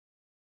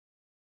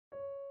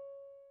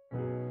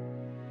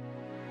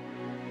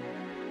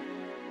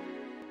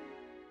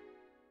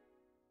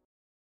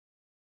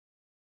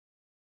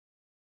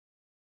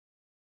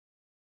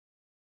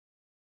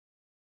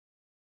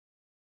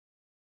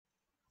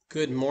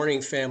Good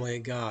morning, family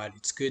of God.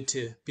 It's good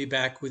to be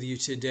back with you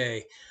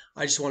today.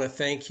 I just want to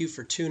thank you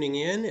for tuning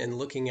in and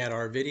looking at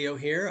our video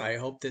here. I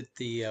hope that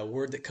the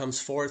word that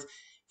comes forth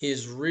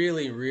is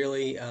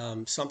really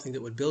something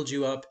that would build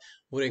you up,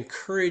 would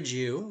encourage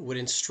you, would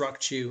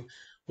instruct you,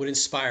 would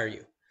inspire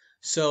you.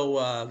 So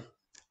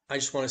I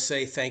just want to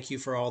say thank you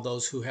for all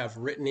those who have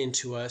written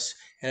into us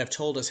and have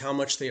told us how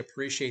much they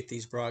appreciate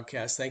these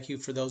broadcasts. Thank you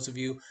for those of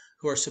you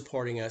who are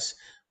supporting us.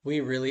 We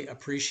really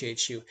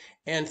appreciate you.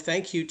 And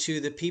thank you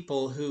to the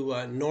people who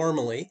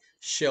normally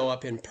show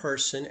up in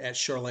person at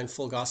Shoreline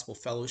Full Gospel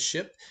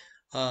Fellowship.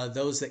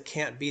 Those that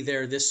can't be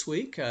there this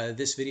week,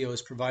 this video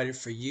is provided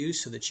for you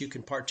so that you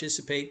can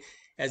participate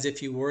as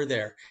if you were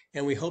there.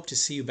 And we hope to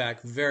see you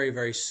back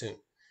very soon.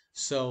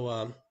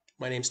 So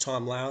my name's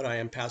Tom Loud. I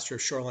am pastor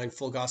of Shoreline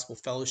Full Gospel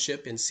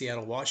Fellowship in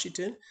Seattle,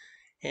 Washington.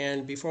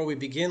 And before we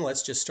begin,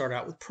 let's just start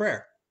out with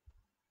prayer.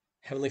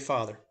 Heavenly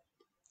Father,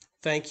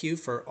 thank you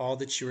for all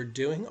that you are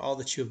doing, all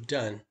that you have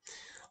done.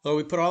 Lord,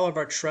 we put all of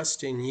our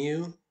trust in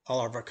you,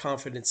 all of our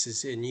confidence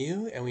is in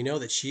you, and we know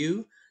that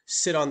you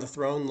sit on the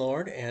throne,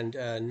 Lord, and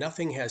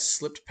nothing has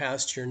slipped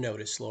past your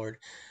notice, Lord.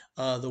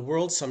 The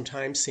world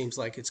sometimes seems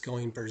like it's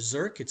going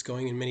berserk, it's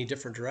going in many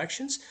different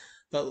directions,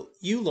 but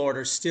you, Lord,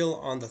 are still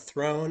on the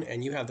throne,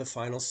 and you have the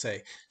final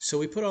say. So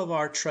we put all of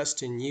our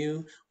trust in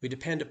you, we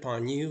depend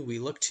upon you, we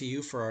look to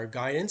you for our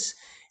guidance,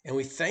 and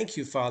we thank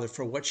you, Father,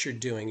 for what you're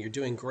doing. You're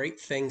doing great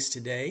things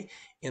today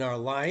in our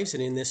lives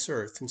and in this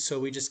earth. And so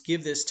we just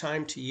give this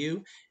time to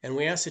you, and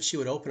we ask that you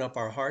would open up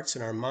our hearts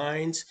and our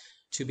minds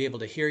to be able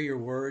to hear your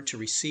word, to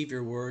receive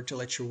your word, to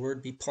let your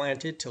word be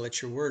planted, to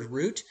let your word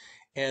root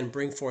and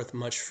bring forth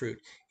much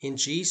fruit. In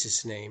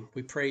Jesus' name,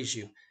 we praise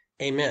you.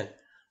 Amen.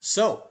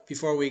 So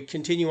before we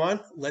continue on,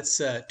 let's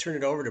turn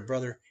it over to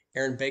Brother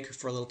Aaron Baker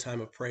for a little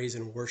time of praise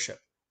and worship.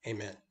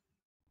 Amen.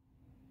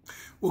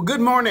 Well, good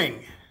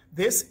morning.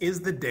 This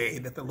is the day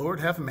that the Lord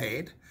hath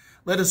made.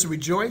 Let us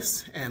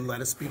rejoice and let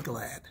us be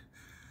glad.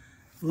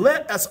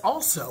 Let us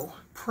also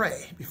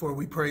pray before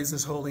we praise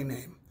his holy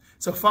name.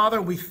 So,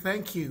 Father, we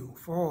thank you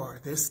for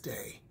this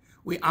day.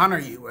 We honor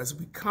you as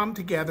we come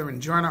together and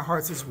join our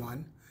hearts as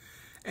one.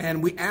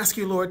 And we ask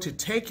you, Lord, to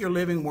take your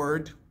living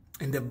word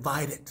and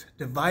divide it.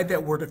 Divide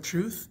that word of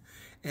truth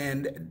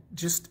and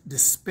just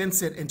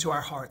dispense it into our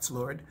hearts,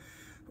 Lord,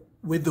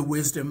 with the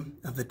wisdom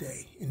of the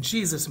day. In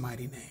Jesus'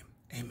 mighty name,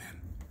 amen.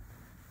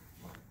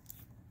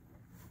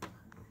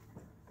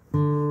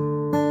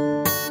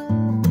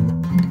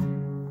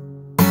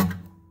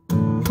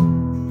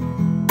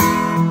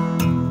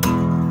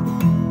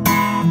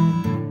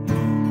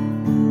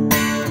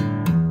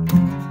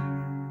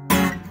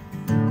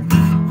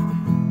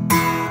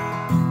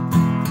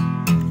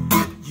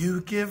 You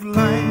give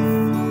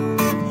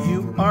life,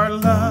 you are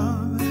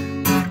love,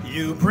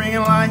 you bring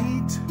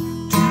light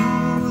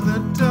to the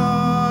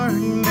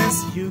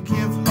darkness, you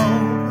give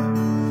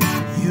hope,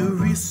 you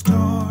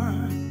restore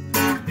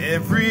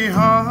every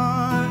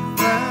heart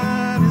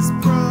that is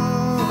broken.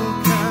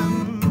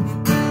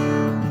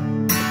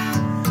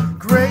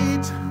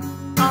 Great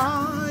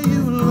are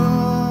you,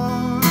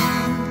 Lord.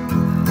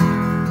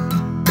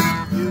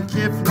 You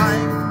give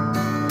life,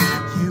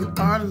 you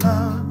are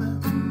love,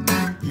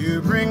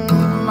 you bring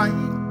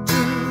light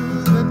to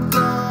the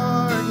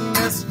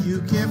darkness,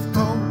 you give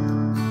hope,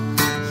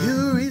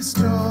 you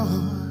restore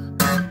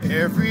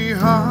every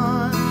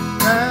heart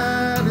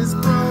that is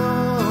broken.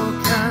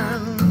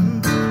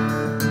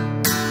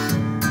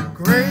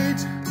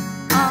 Great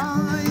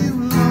are you,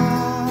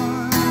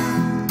 Lord.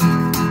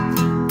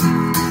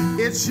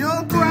 It's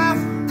your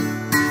breath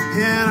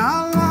in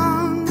our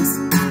lungs,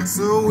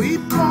 so we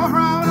pour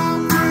out our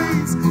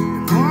praise,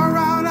 we pour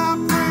out our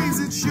praise.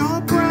 It's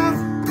your breath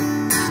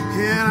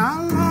in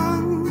our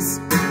lungs,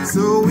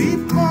 so we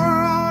pour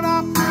out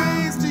our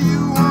praise to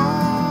you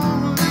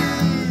only.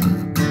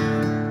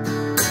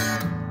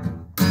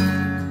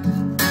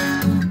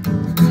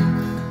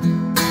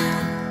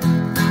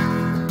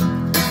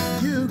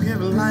 You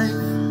give life,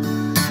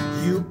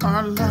 you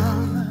are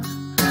love,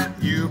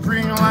 you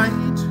bring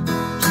light to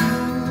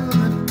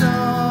the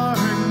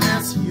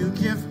darkness, you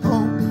give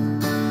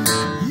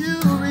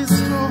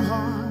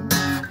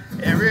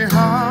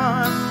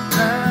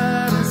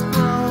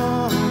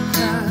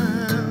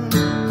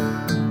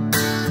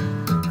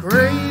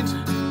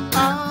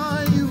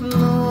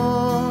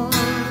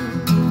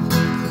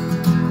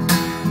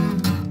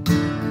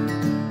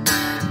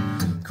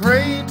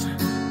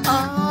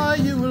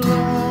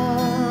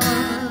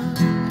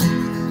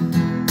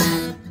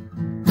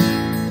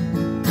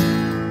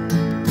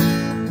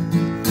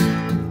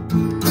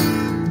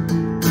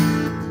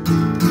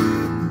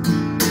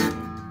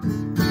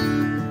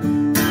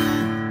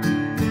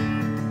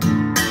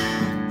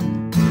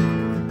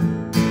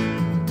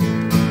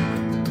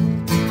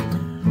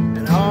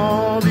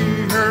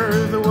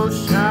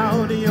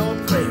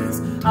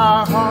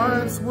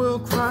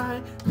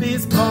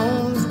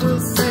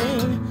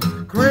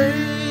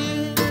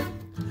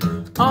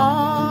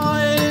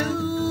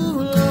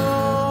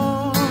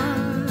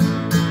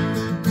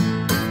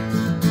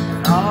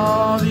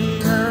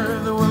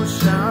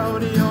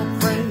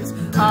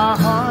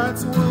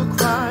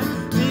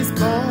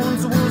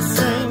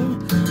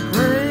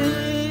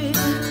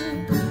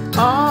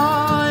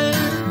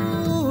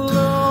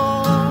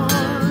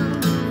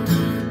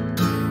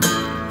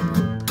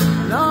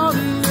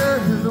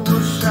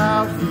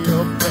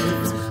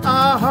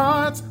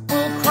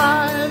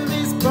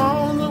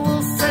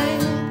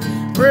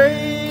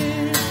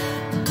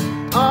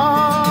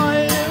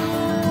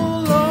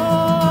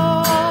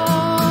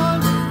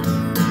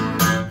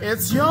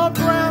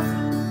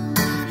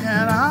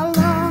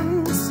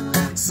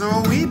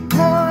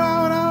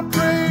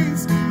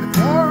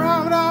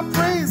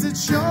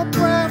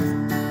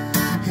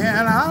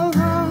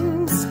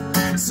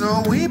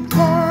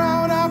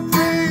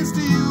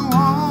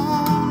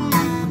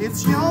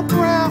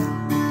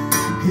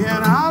in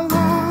our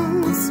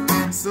lungs.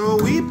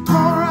 So we pour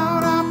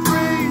out our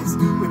praise,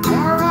 we pour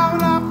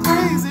out our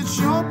praise. It's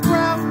your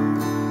breath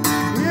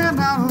in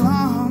our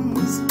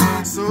lungs.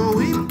 So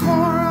we pour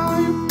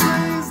out your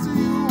praise to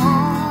you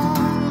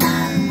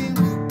only.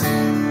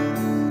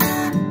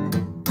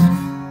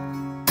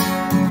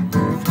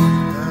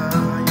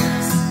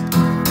 Yes.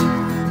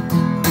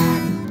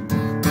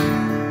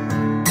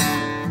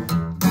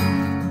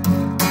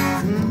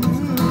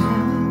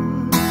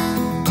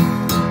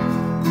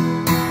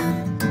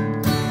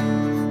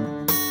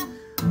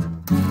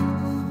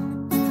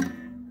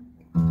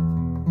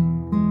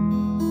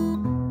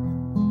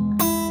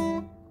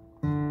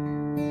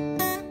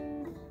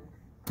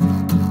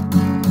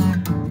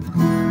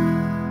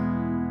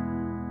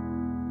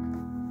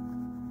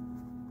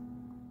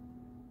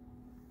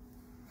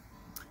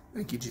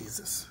 Thank you,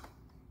 Jesus.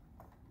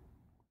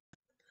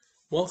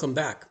 Welcome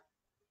back.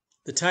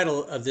 The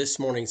title of this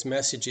morning's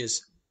message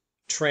is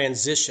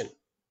Transition.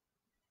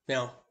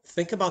 Now,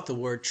 think about the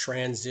word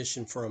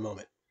transition for a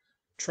moment.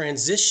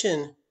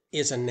 Transition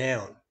is a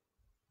noun.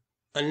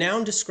 A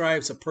noun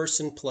describes a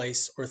person,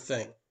 place, or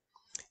thing.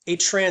 A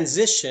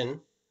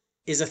transition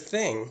is a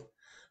thing,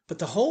 but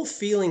the whole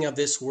feeling of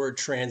this word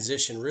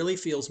transition really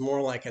feels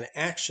more like an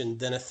action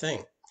than a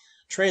thing.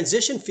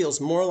 Transition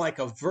feels more like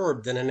a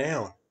verb than a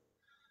noun.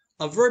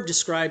 A verb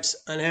describes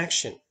an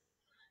action.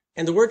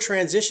 And the word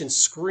transition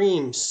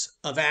screams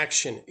of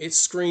action. It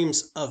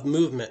screams of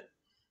movement.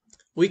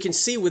 We can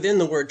see within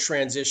the word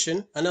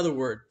transition another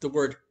word, the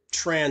word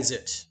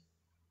transit.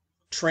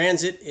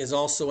 Transit is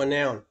also a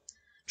noun.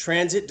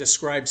 Transit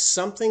describes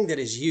something that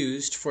is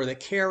used for the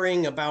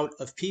carrying about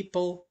of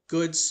people,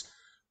 goods,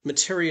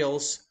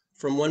 materials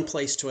from one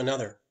place to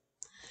another.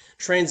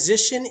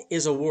 Transition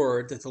is a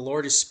word that the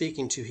Lord is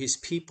speaking to his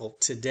people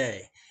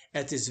today.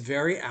 At this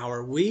very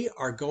hour, we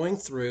are going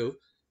through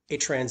a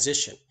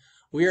transition.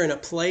 We are in a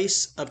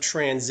place of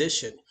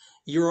transition.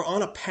 You are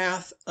on a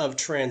path of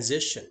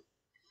transition.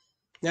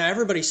 Now,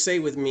 everybody say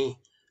with me,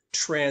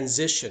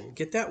 transition.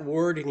 Get that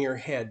word in your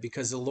head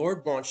because the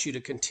Lord wants you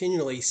to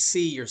continually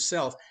see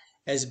yourself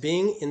as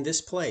being in this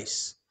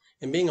place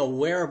and being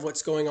aware of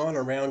what's going on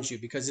around you,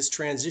 because this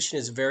transition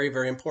is very,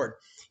 very important.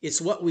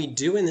 It's what we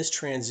do in this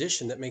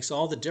transition that makes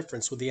all the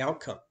difference with the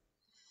outcome.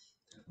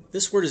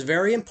 This word is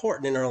very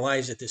important in our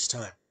lives at this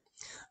time.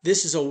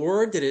 This is a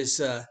word that is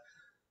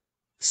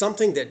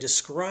something that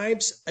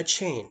describes a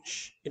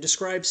change. It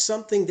describes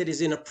something that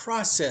is in a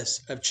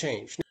process of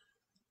change.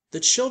 The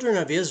children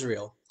of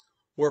Israel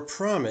were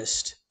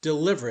promised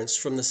deliverance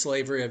from the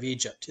slavery of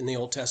Egypt in the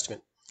Old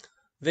Testament.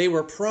 They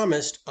were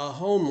promised a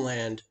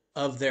homeland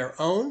of their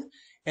own,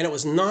 and it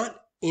was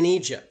not in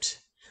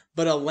Egypt,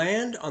 but a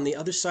land on the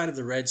other side of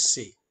the Red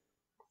Sea.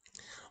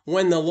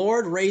 When the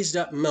Lord raised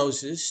up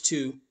Moses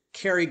to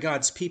carry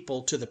God's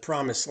people to the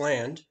promised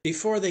land,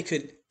 before they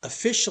could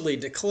officially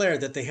declare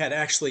that they had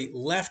actually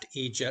left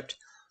Egypt,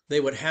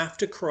 they would have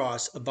to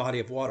cross a body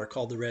of water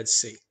called the Red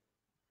Sea.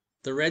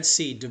 The Red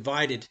Sea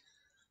divided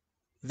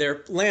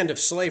their land of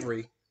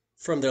slavery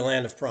from their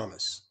land of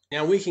promise.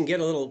 Now we can get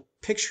a little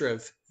picture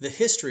of the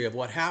history of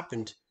what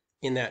happened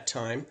in that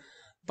time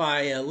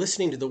by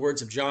listening to the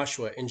words of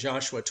Joshua in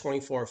Joshua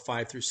 24,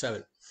 5 through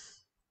 7.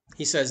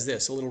 He says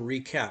this, a little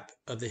recap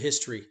of the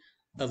history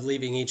of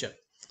leaving Egypt.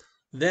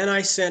 Then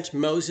I sent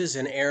Moses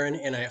and Aaron,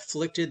 and I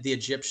afflicted the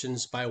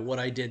Egyptians by what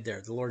I did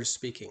there. The Lord is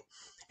speaking.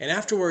 And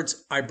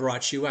afterwards I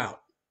brought you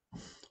out.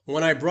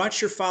 When I brought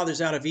your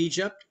fathers out of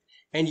Egypt,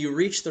 and you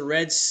reached the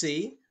Red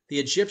Sea, the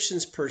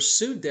Egyptians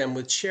pursued them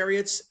with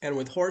chariots and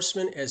with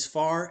horsemen as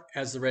far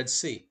as the Red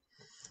Sea.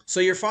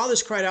 So your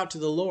fathers cried out to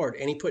the Lord,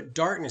 and he put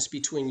darkness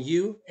between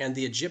you and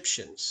the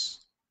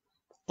Egyptians,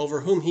 over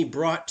whom he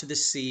brought to the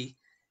sea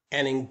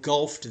and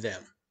engulfed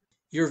them.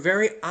 Your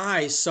very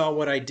eyes saw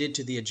what I did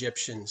to the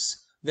Egyptians.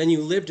 Then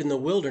you lived in the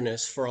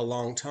wilderness for a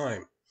long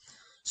time.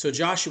 So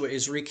Joshua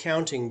is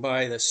recounting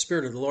by the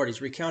Spirit of the Lord, he's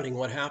recounting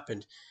what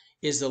happened,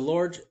 is the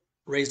Lord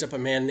raised up a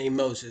man named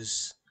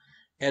Moses.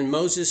 And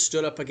Moses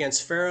stood up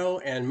against Pharaoh,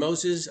 and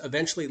Moses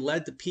eventually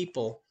led the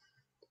people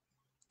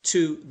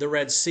to the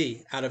Red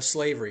Sea out of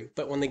slavery.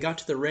 But when they got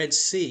to the Red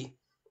Sea,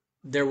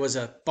 there was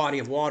a body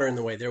of water in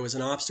the way. There was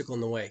an obstacle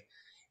in the way.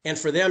 And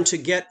for them to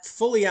get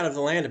fully out of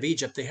the land of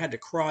Egypt, they had to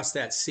cross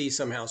that sea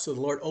somehow. So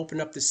the Lord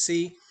opened up the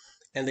sea,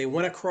 and they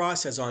went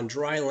across as on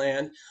dry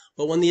land.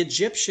 But when the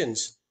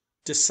Egyptians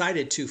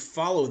decided to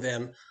follow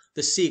them,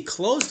 the sea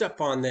closed up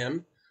on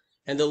them,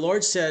 and the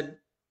Lord said,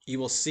 you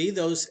will see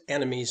those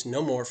enemies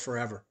no more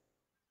forever.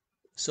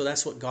 So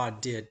that's what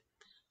God did.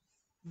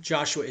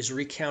 Joshua is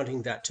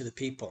recounting that to the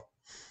people.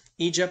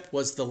 Egypt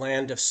was the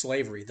land of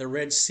slavery. The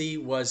Red Sea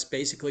was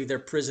basically their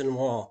prison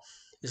wall.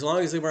 As long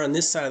as they were on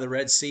this side of the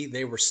Red Sea,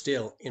 they were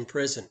still in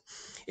prison.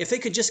 If they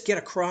could just get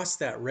across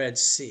that Red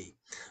Sea,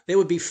 they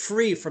would be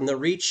free from the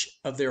reach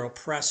of their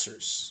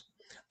oppressors.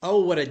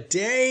 Oh, what a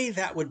day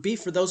that would be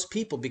for those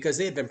people, because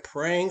they had been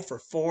praying for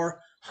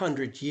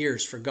 400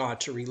 years for God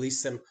to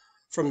release them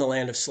from the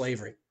land of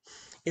slavery.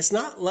 It's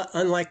not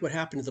unlike what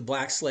happened to the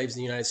black slaves in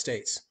the United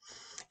States.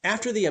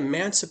 After the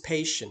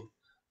emancipation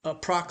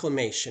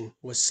proclamation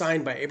was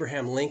signed by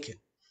Abraham Lincoln,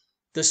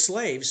 the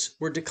slaves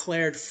were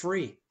declared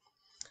free.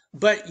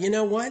 But you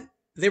know what?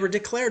 They were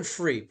declared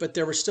free, but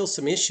there were still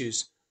some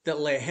issues that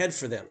lay ahead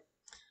for them.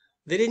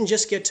 They didn't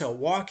just get to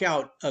walk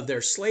out of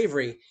their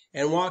slavery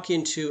and walk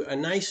into a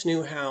nice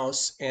new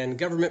house and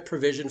government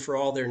provision for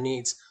all their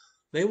needs.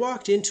 They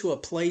walked into a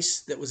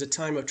place that was a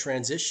time of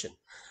transition,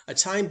 a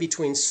time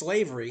between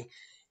slavery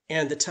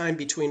and the time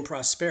between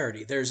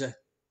prosperity. There's a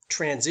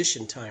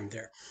transition time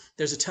there.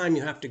 There's a time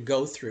you have to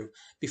go through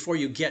before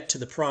you get to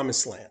the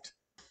promised land.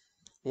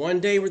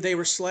 One day they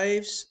were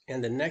slaves,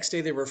 and the next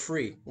day they were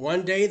free.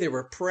 One day they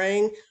were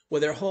praying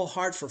with their whole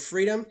heart for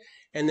freedom,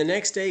 and the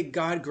next day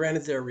God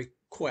granted their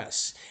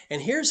requests.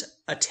 And here's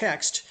a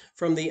text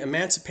from the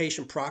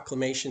Emancipation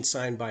Proclamation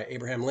signed by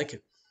Abraham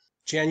Lincoln,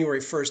 January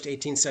 1st,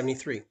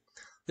 1873,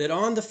 that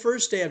on the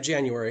first day of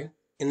January,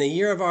 in the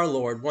year of our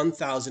Lord,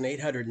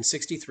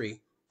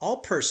 1863, all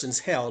persons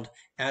held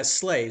as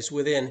slaves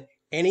within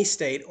any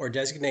state or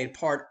designated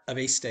part of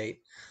a state,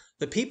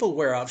 the people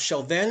whereof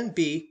shall then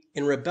be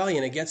in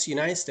rebellion against the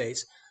United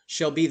States,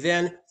 shall be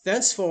then,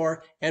 thenceforth,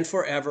 and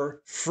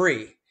forever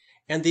free.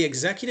 And the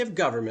executive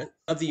government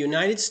of the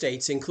United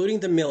States, including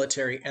the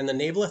military and the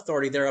naval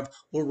authority thereof,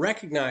 will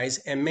recognize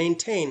and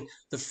maintain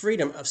the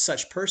freedom of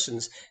such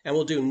persons, and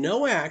will do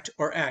no act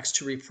or acts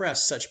to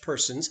repress such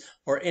persons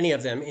or any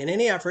of them in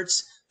any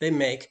efforts they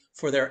make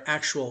for their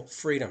actual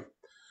freedom.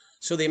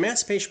 So the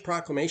Emancipation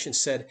Proclamation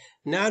said,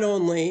 not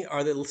only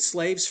are the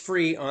slaves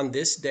free on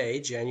this day,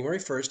 January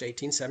 1st,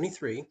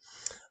 1873,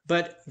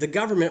 but the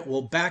government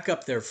will back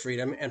up their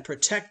freedom and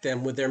protect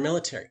them with their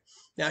military.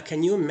 Now,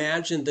 can you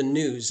imagine the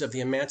news of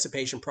the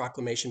Emancipation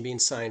Proclamation being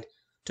signed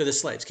to the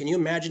slaves? Can you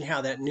imagine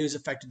how that news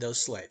affected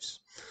those slaves?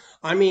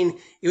 I mean,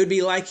 it would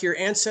be like your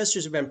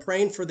ancestors have been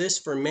praying for this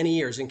for many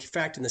years. In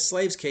fact, in the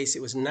slaves' case,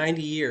 it was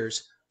 90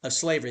 years of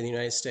slavery in the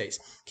United States.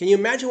 Can you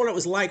imagine what it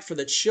was like for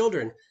the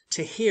children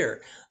to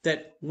hear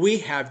that we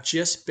have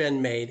just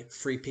been made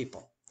free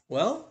people?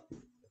 Well,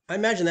 I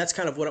imagine that's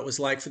kind of what it was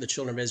like for the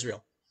children of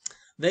Israel.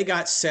 They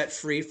got set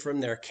free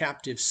from their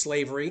captive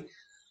slavery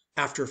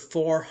after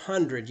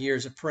 400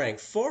 years of praying.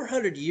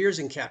 400 years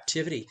in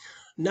captivity.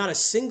 Not a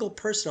single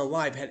person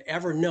alive had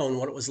ever known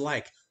what it was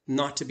like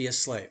not to be a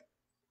slave.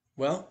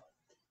 Well,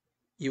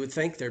 you would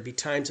think there'd be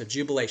times of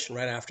jubilation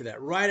right after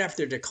that. Right after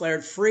they're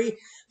declared free,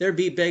 there'd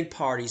be big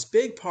parties,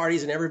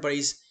 and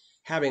everybody's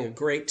having a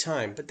great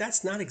time. But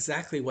that's not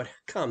exactly what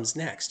comes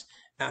next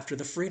after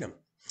the freedom.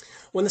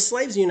 When the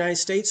slaves in the United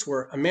States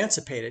were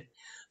emancipated,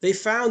 they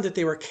found that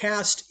they were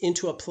cast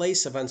into a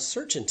place of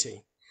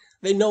uncertainty.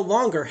 They no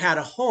longer had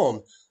a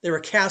home. They were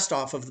cast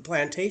off of the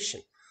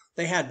plantation.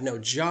 They had no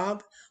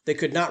job. They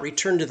could not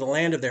return to the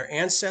land of their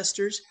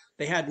ancestors.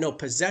 They had no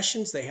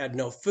possessions. They had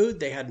no food.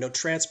 They had no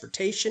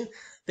transportation.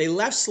 They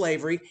left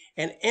slavery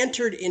and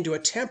entered into a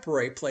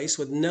temporary place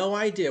with no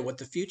idea what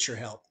the future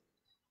held.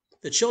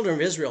 The children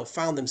of Israel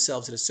found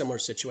themselves in a similar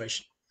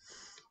situation.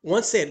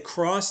 Once they had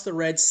crossed the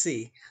Red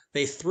Sea,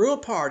 they threw a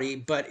party,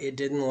 but it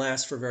didn't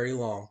last for very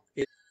long.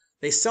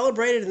 They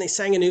celebrated and they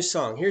sang a new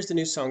song. Here's the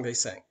new song they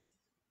sang.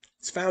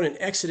 It's found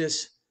in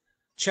Exodus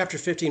chapter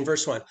 15,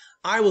 verse 1.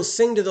 I will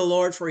sing to the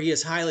Lord, for he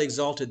is highly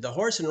exalted. The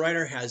horse and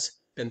rider has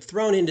been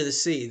thrown into the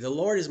sea. The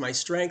Lord is my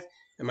strength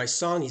and my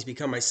song. He's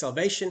become my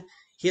salvation.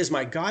 He is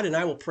my God, and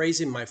I will praise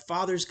him, my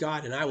Father's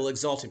God, and I will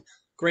exalt him.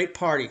 Great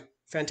party,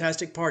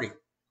 fantastic party.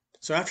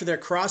 So after they're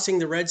crossing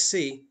the Red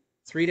Sea,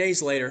 3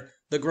 days later,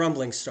 the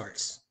grumbling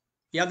starts.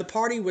 Yeah, the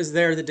party was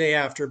there the day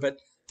after, but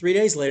 3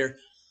 days later,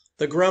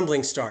 the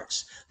grumbling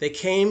starts. They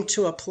came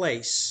to a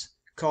place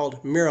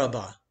called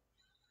Meribah.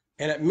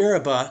 And at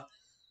Meribah,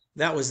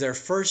 that was their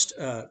first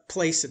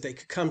place that they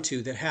could come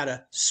to that had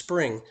a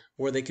spring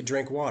where they could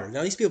drink water.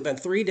 Now, these people had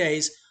been 3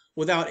 days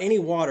without any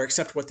water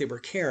except what they were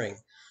carrying.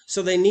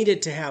 So they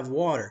needed to have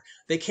water.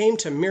 They came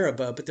to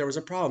Meribah, but there was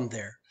a problem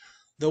there.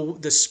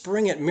 The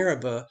spring at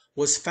Meribah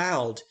was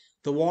fouled.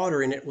 The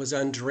water in it was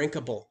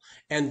undrinkable.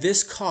 And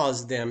this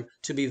caused them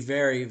to be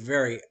very,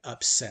 very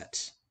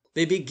upset.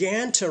 They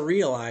began to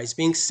realize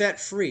being set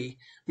free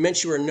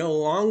meant you were no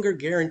longer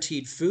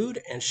guaranteed food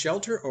and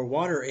shelter or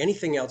water or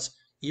anything else.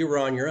 You were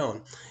on your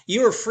own.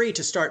 You were free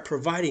to start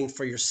providing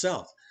for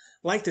yourself.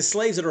 Like the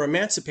slaves that are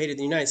emancipated in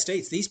the United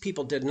States, these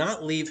people did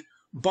not leave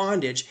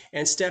bondage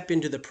and step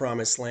into the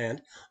promised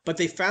land, but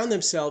they found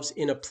themselves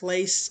in a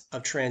place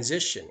of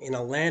transition, in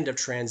a land of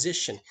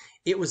transition.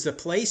 It was the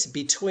place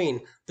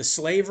between the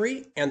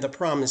slavery and the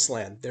promised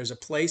land. There's a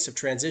place of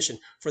transition.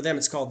 For them,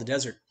 it's called the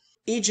desert.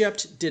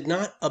 Egypt did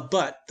not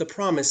abut the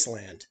promised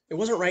land. It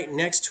wasn't right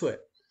next to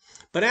it.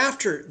 But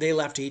after they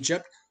left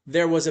Egypt,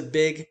 there was a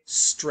big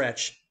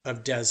stretch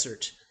of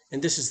desert.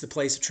 And this is the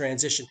place of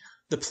transition,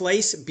 the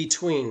place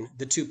between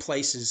the two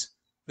places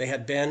they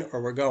had been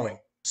or were going.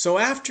 So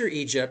after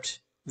Egypt,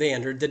 they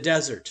entered the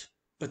desert.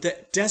 But the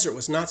desert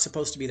was not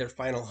supposed to be their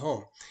final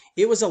home.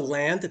 It was a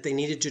land that they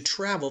needed to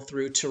travel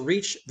through to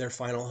reach their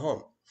final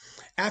home.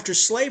 After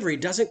slavery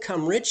doesn't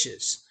come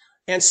riches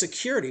and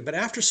security, but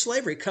after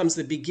slavery comes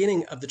the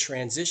beginning of the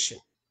transition.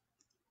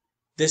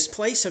 This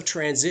place of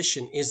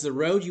transition is the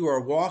road you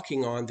are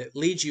walking on that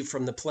leads you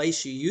from the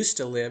place you used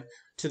to live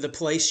to the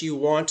place you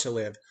want to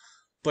live,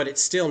 but it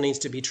still needs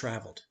to be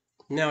traveled.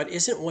 Now, it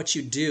isn't what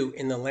you do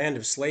in the land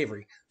of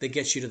slavery that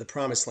gets you to the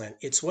promised land.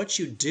 It's what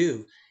you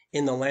do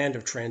in the land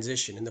of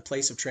transition, in the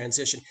place of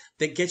transition,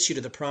 that gets you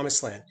to the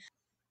promised land.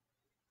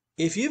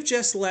 If you've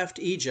just left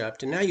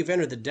Egypt and now you've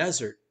entered the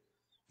desert,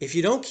 if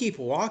you don't keep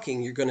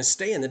walking, you're going to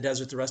stay in the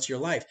desert the rest of your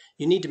life.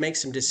 You need to make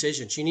some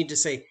decisions. You need to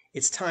say,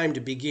 it's time to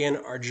begin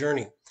our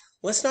journey.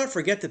 Let's not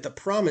forget that the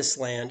promised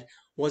land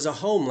was a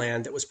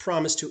homeland that was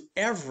promised to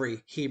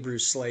every Hebrew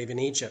slave in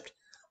Egypt.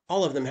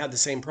 All of them had the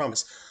same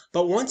promise.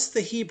 But once the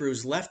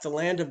Hebrews left the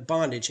land of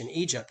bondage in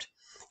Egypt,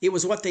 it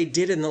was what they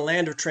did in the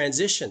land of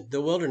transition,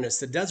 the wilderness,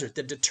 the desert,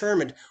 that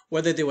determined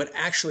whether they would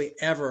actually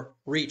ever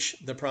reach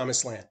the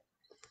promised land.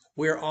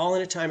 We are all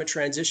in a time of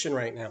transition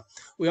right now.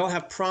 We all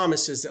have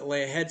promises that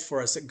lay ahead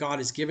for us that God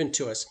has given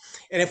to us.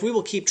 And if we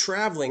will keep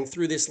traveling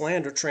through this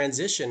land of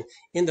transition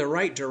in the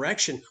right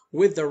direction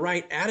with the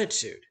right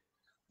attitude,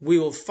 we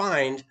will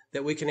find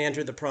that we can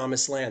enter the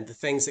promised land, the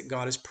things that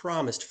God has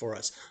promised for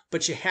us.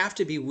 But you have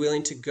to be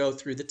willing to go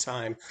through the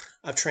time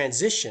of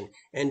transition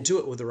and do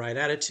it with the right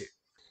attitude.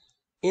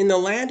 In the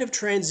land of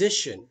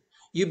transition,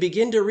 you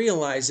begin to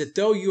realize that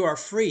though you are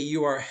free,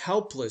 you are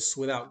helpless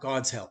without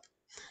God's help.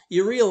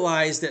 You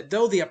realize that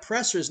though the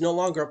oppressor is no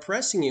longer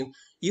oppressing you,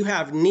 you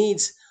have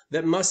needs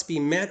that must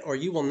be met or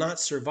you will not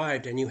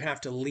survive, and you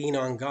have to lean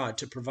on God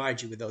to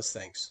provide you with those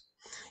things.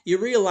 You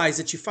realize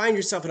that you find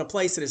yourself in a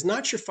place that is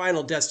not your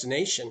final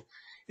destination,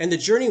 and the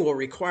journey will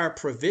require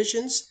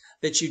provisions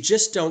that you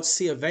just don't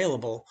see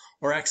available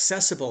or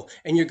accessible,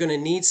 and you're going to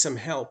need some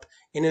help.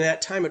 And in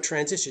that time of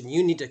transition,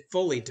 you need to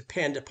fully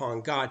depend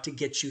upon God to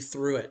get you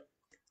through it.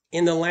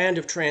 In the land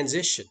of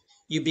transition,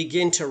 you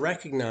begin to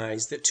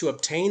recognize that to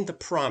obtain the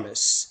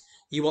promise,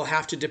 you will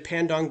have to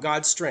depend on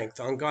God's strength,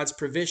 on God's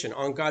provision,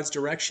 on God's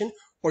direction,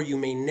 or you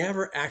may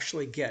never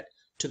actually get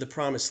to the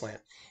promised land.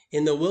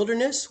 In the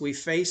wilderness, we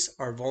face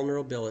our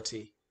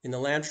vulnerability. In the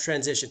land of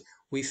transition,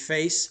 we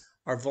face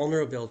our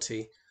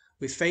vulnerability.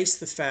 We face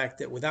the fact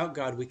that without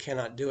God, we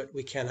cannot do it.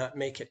 We cannot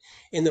make it.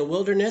 In the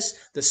wilderness,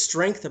 the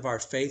strength of our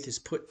faith is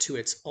put to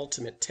its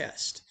ultimate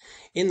test.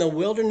 In the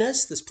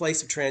wilderness, this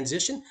place of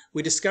transition,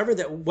 we discover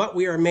that what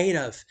we are made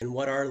of and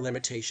what our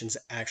limitations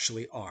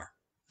actually are.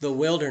 The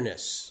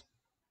wilderness,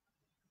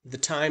 the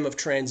time of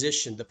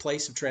transition, the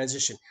place of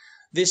transition.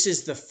 This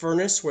is the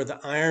furnace where the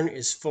iron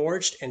is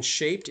forged and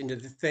shaped into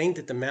the thing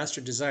that the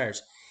master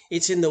desires.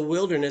 It's in the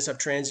wilderness of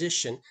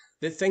transition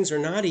that things are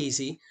not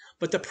easy,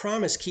 but the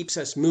promise keeps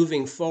us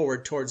moving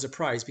forward towards the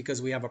prize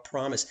because we have a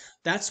promise.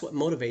 That's what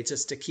motivates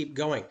us to keep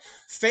going.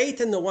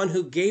 Faith in the one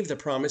who gave the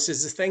promise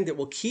is the thing that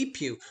will keep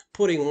you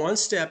putting one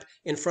step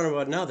in front of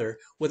another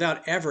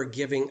without ever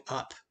giving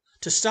up.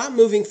 To stop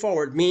moving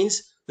forward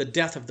means the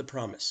death of the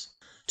promise.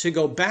 To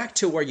go back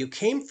to where you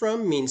came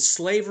from means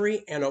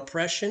slavery and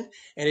oppression,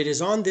 and it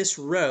is on this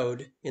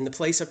road, in the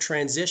place of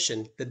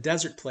transition, the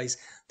desert place,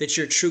 that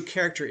your true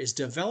character is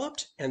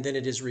developed and then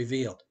it is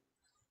revealed.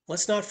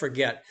 Let's not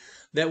forget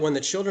that when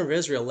the children of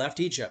Israel left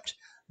Egypt,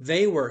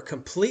 they were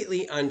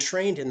completely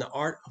untrained in the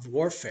art of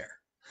warfare.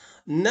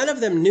 None of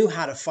them knew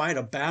how to fight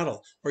a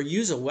battle or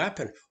use a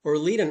weapon or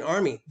lead an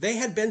army. They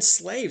had been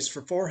slaves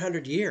for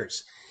 400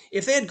 years.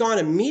 If they had gone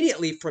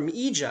immediately from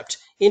Egypt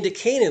into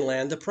Canaan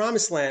land, the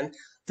promised land,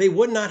 they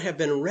would not have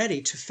been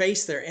ready to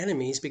face their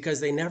enemies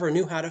because they never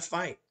knew how to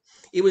fight.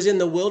 It was in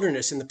the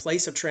wilderness, in the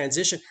place of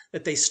transition,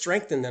 that they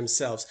strengthened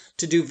themselves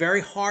to do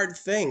very hard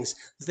things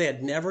that they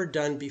had never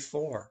done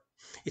before.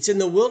 It's in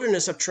the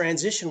wilderness of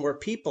transition where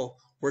people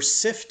were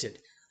sifted.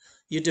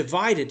 You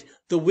divided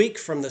the weak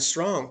from the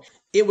strong.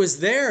 It was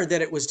there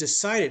that it was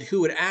decided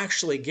who would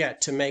actually get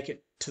to make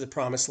it to the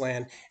promised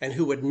land and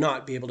who would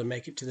not be able to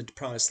make it to the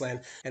promised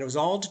land. And it was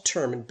all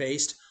determined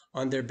based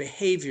on their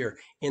behavior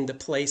in the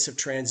place of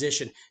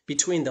transition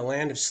between the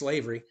land of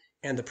slavery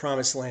and the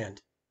promised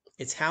land.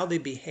 It's how they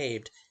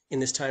behaved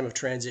in this time of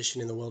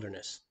transition in the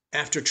wilderness.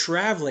 After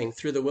traveling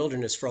through the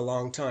wilderness for a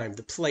long time,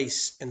 the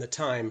place and the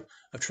time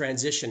of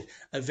transition,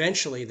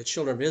 eventually the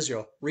children of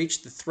Israel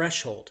reached the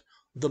threshold,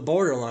 the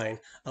borderline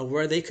of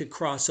where they could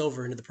cross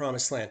over into the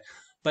promised land.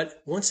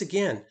 But once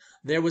again,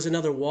 there was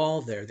another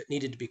wall there that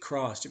needed to be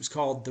crossed. It was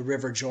called the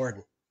River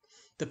Jordan.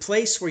 The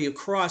place where you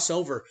cross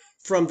over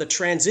from the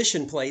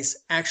transition place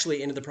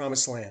actually into the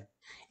promised land.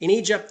 In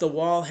Egypt, the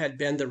wall had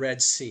been the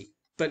Red Sea.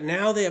 But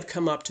now they have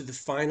come up to the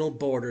final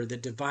border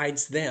that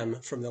divides them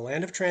from the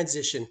land of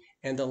transition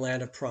and the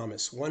land of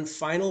promise. One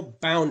final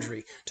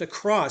boundary to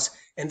cross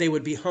and they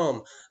would be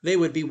home. They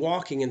would be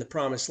walking in the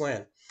promised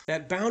land.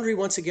 That boundary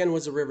once again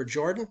was the River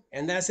Jordan.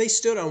 And as they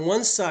stood on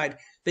one side,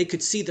 they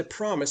could see the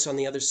promise on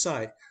the other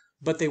side.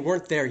 But they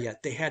weren't there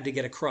yet. They had to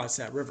get across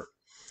that river.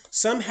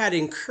 Some had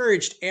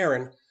encouraged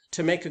Aaron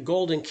to make a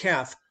golden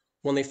calf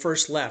when they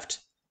first left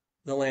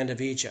the land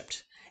of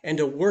Egypt and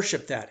to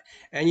worship that.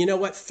 And you know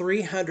what?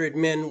 300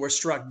 men were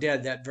struck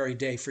dead that very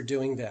day for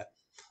doing that.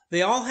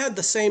 They all had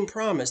the same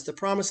promise, the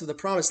promise of the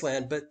promised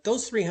land, but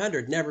those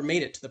 300 never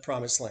made it to the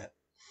promised land.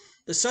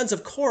 The sons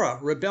of Korah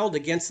rebelled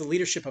against the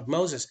leadership of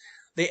Moses.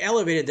 They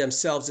elevated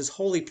themselves as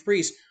holy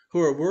priests who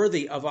were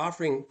worthy of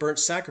offering burnt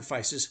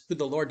sacrifices, who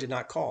the Lord did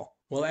not call.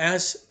 Well,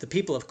 as the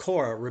people of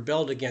Korah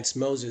rebelled against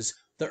Moses,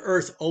 the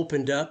earth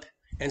opened up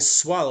and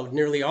swallowed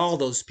nearly all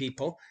those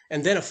people,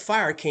 and then a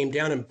fire came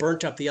down and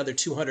burnt up the other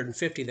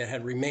 250 that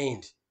had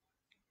remained.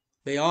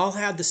 They all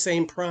had the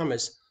same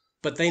promise,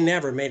 but they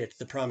never made it to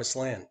the promised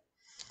land.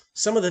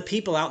 Some of the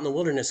people out in the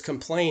wilderness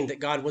complained that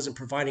God wasn't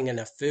providing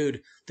enough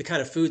food, the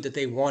kind of food that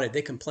they wanted.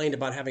 They complained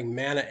about having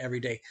manna every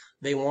day.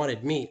 They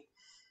wanted meat.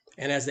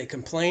 And as they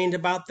complained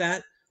about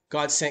that,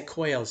 God sent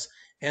quails.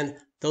 And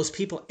those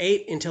people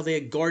ate until they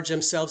had gorged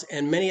themselves,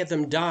 and many of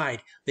them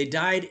died. They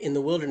died in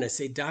the wilderness.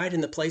 They died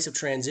in the place of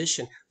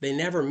transition. They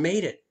never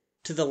made it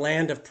to the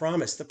land of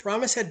promise. The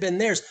promise had been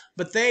theirs,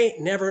 but they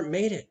never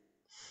made it.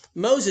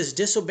 Moses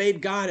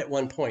disobeyed God at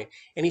one point,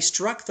 and he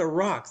struck the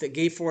rock that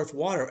gave forth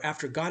water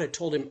after God had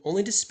told him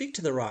only to speak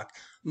to the rock.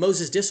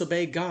 Moses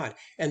disobeyed God,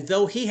 and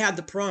though he had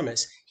the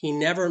promise, he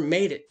never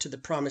made it to the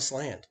promised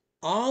land.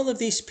 All of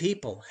these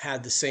people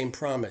had the same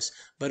promise,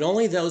 but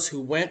only those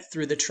who went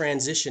through the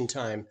transition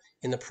time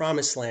in the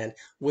promised land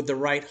with the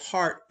right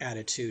heart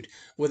attitude,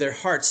 with their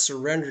hearts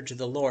surrendered to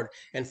the Lord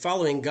and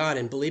following God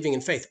and believing in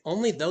faith,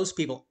 only those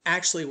people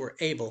actually were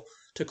able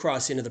to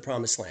cross into the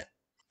promised land.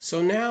 So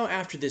now,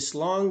 after this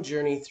long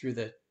journey through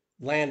the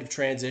land of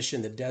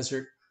transition, the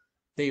desert,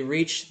 they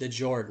reach the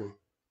Jordan.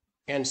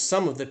 And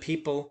some of the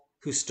people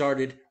who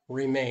started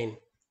remain,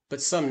 but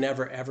some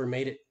never ever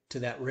made it to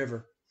that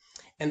river.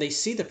 And they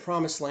see the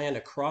promised land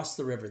across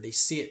the river. They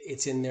see it,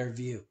 it's in their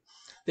view.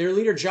 Their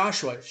leader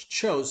Joshua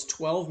chose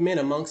 12 men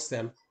amongst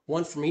them,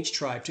 one from each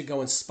tribe, to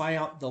go and spy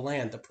out the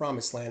land, the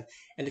promised land,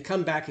 and to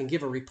come back and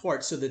give a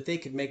report so that they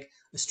could make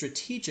a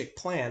strategic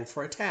plan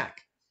for attack.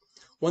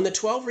 When the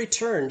 12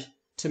 returned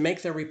to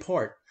make their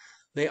report,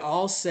 they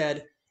all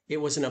said it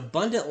was an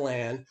abundant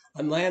land,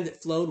 a land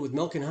that flowed with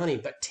milk and honey.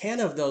 But 10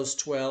 of those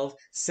 12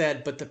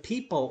 said, but the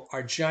people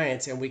are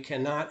giants and we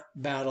cannot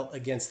battle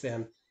against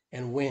them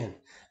and win.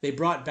 They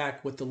brought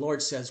back what the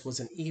Lord says was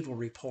an evil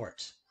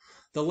report.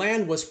 The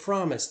land was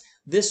promised.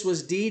 This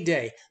was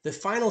D-Day, the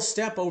final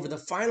step over the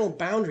final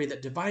boundary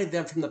that divided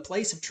them from the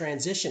place of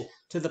transition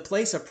to the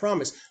place of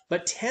promise.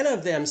 But 10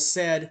 of them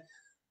said,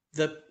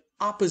 the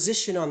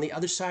opposition on the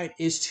other side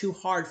is too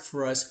hard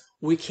for us.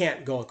 We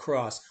can't go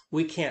across.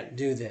 We can't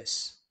do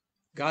this.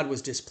 God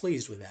was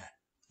displeased with that.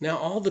 Now,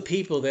 all the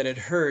people that had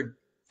heard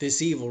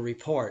this evil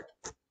report,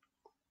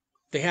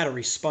 they had a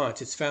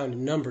response. It's found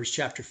in Numbers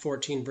chapter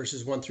 14,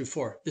 verses 1 through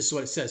 4. This is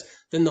what it says.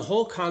 Then the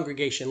whole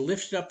congregation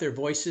lifted up their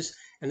voices,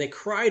 and they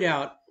cried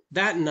out.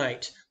 That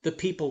night the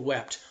people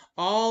wept.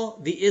 All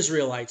the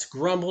Israelites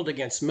grumbled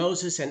against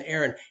Moses and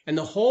Aaron, and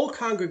the whole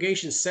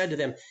congregation said to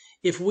them,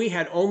 if we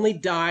had only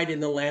died in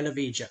the land of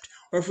Egypt,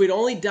 or if we'd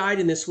only died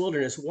in this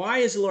wilderness, why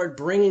is the Lord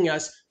bringing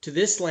us to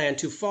this land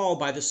to fall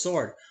by the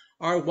sword?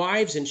 Our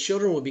wives and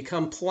children will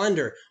become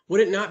plunder. Would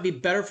it not be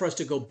better for us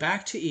to go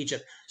back to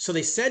Egypt? So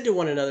they said to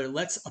one another,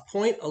 let's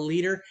appoint a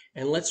leader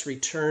and let's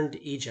return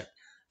to Egypt.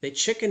 They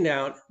chickened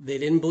out. They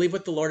didn't believe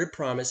what the Lord had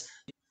promised.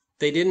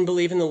 They didn't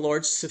believe in the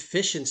Lord's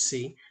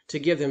sufficiency to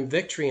give them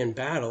victory in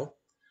battle.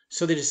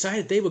 So they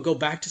decided they would go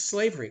back to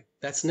slavery.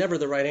 That's never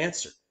the right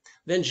answer.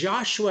 Then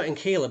Joshua and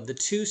Caleb, the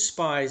 2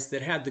 spies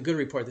that had the good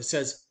report that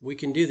says, we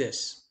can do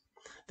this.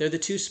 They're the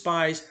 2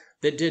 spies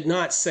that did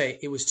not say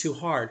it was too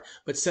hard,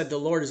 but said the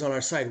Lord is on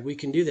our side. We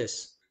can do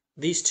this.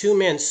 These 2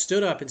 men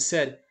stood up and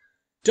said,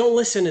 don't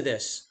listen to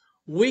this.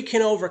 We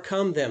can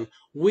overcome them.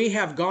 We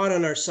have God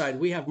on our side.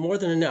 We have more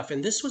than enough.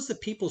 And this was the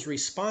people's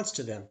response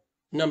to them.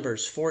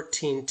 Numbers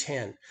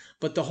 14:10.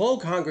 But the whole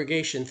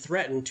congregation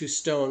threatened to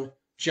stone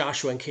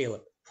Joshua and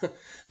Caleb.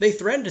 They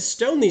threatened to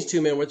stone these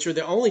 2 men, which were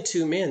the only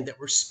 2 men that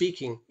were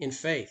speaking in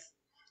faith.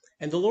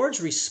 And the Lord's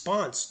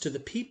response to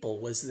the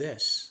people was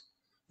this.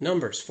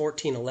 Numbers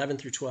 14:11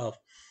 through 12.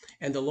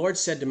 And the Lord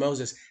said to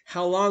Moses,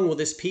 how long will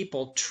this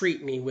people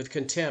treat me with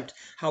contempt?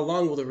 How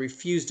long will they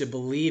refuse to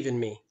believe in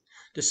me?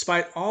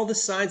 Despite all the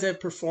signs I have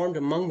performed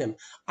among them,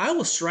 I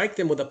will strike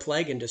them with a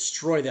plague and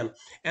destroy them,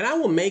 and I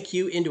will make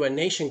you into a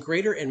nation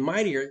greater and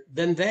mightier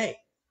than they.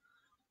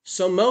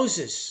 So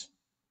Moses,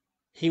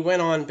 he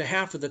went on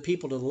behalf of the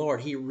people to the Lord.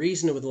 He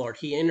reasoned with the Lord.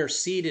 He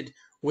interceded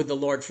with the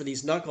Lord for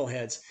these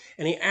knuckleheads,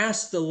 and he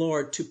asked the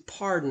Lord to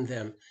pardon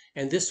them,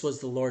 and this was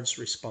the Lord's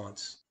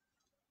response.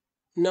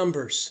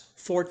 Numbers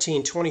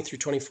 14:20 through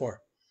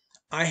 24.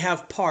 I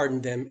have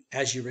pardoned them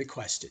as you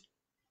requested.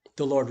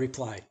 The Lord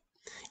replied,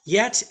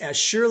 yet as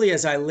surely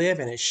as I live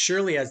and as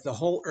surely as the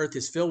whole earth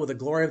is filled with the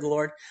glory of the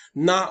Lord,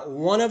 not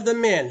one of the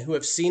men who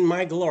have seen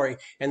my glory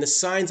and the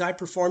signs I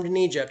performed in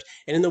Egypt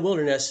and in the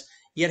wilderness,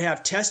 yet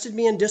have tested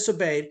me and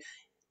disobeyed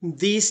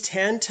these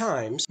 10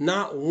 times,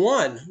 not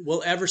one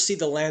will ever see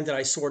the land that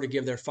I swore to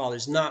give their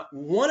fathers. Not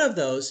one of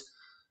those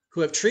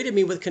who have treated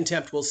me with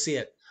contempt will see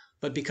it.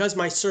 But because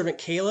my servant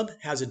Caleb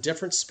has a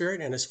different spirit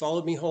and has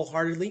followed me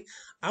wholeheartedly,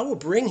 I will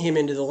bring him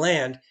into the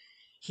land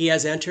he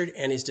has entered,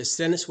 and his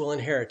descendants will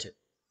inherit it.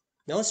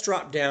 Now let's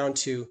drop down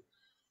to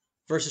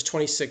verses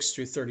 26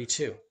 through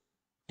 32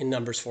 in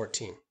Numbers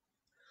 14.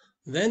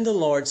 Then the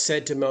Lord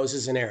said to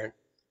Moses and Aaron,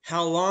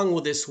 "How long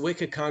will this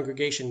wicked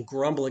congregation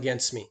grumble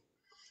against me?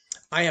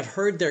 I have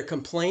heard their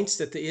complaints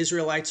that the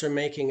Israelites are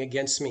making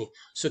against me.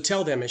 So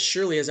tell them, as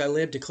surely as I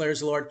live,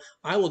 declares the Lord,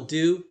 I will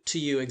do to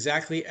you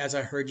exactly as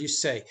I heard you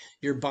say.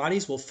 Your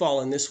bodies will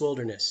fall in this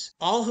wilderness.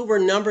 All who were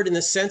numbered in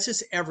the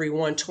census, every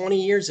one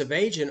 20 years of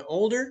age and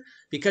older,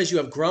 because you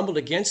have grumbled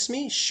against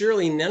me,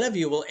 surely none of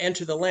you will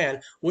enter the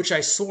land which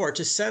I swore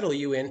to settle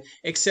you in,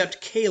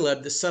 except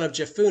Caleb the son of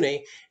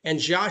Jephunneh and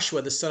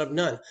Joshua the son of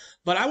Nun.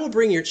 But I will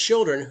bring your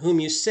children, whom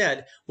you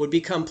said would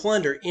become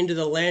plunder, into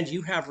the land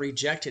you have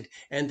rejected,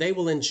 and they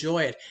will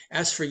enjoy it.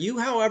 As for you,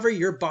 however,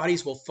 your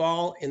bodies will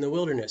fall in the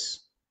wilderness."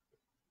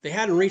 They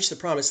hadn't reached the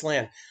promised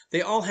land.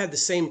 They all had the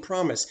same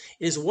promise.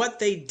 It is what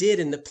they did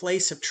in the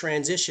place of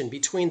transition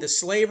between the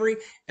slavery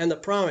and the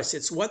promise.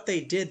 It's what they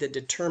did that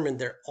determined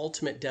their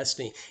ultimate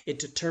destiny. It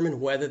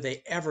determined whether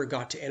they ever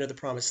got to enter the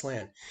promised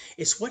land.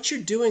 It's what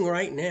you're doing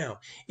right now.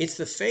 It's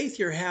the faith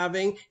you're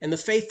having and the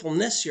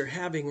faithfulness you're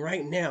having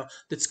right now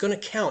that's going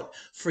to count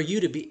for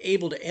you to be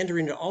able to enter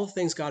into all the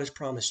things God has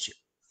promised you.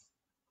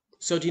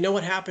 So do you know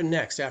what happened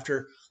next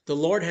after the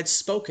Lord had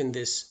spoken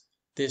this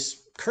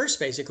curse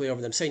basically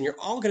over them, saying, you're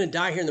all going to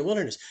die here in the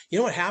wilderness? You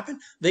know what happened?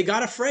 They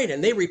got afraid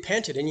and they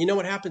repented. And you know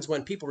what happens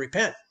when people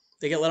repent?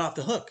 They get let off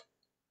the hook.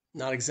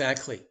 Not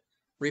exactly.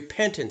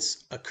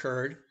 Repentance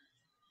occurred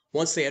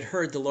once they had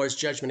heard the Lord's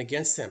judgment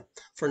against them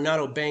for not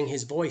obeying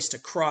his voice to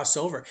cross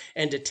over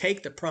and to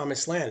take the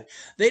promised land.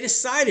 They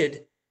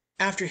decided,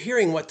 after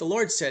hearing what the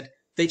Lord said,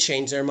 they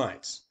changed their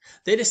minds.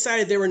 They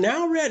decided they were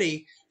now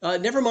ready.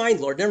 Never mind,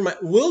 Lord, never mind.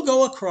 We'll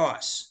go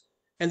across.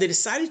 And they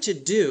decided to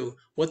do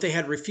what they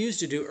had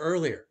refused to do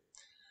earlier.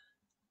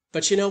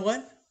 But you know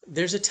what?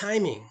 There's a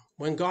timing.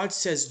 When God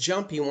says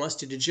jump, he wants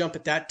you to jump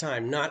at that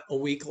time, not a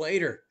week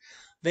later.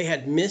 They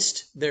had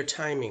missed their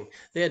timing.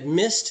 They had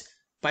missed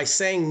by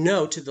saying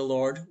no to the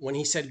Lord when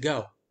he said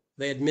go.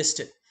 They had missed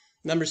it.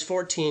 Numbers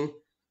 14,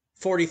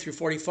 40 through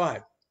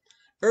 45.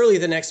 Early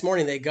the next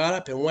morning, they got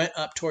up and went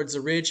up towards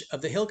the ridge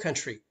of the hill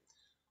country.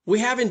 We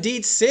have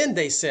indeed sinned,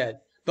 they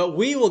said, but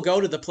we will go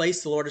to the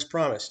place the Lord has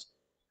promised.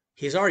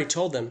 He's already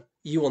told them,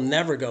 you will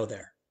never go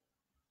there.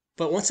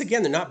 But once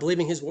again, they're not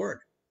believing his word.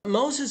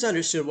 Moses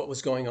understood what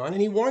was going on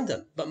and he warned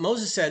them. But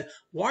Moses said,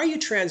 why are you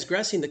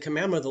transgressing the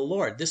commandment of the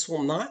Lord? This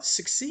will not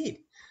succeed.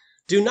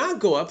 Do not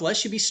go up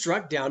lest you be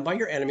struck down by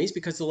your enemies,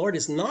 because the Lord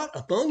is not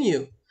among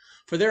you.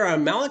 For there are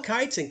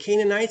Amalekites and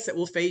Canaanites that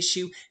will face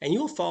you, and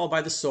you will fall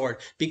by the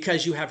sword.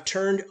 Because you have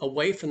turned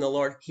away from the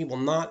Lord, he will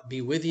not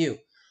be with you.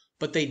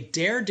 But they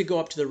dared to go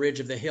up to the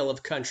ridge of the hill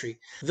of country,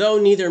 though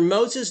neither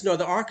Moses nor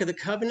the ark of the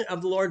covenant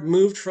of the Lord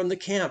moved from the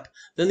camp.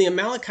 Then the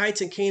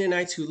Amalekites and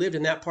Canaanites who lived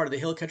in that part of the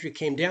hill country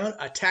came down,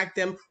 attacked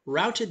them,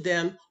 routed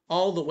them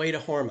all the way to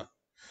Hormah.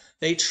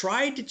 They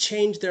tried to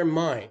change their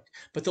mind,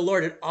 but the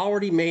Lord had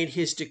already made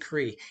his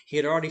decree. He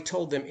had already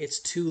told them,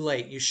 it's too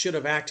late. You should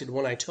have acted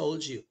when I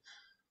told you.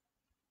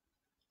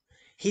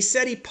 He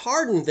said he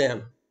pardoned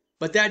them,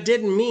 but that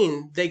didn't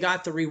mean they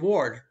got the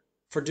reward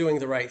for doing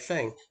the right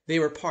thing. They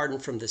were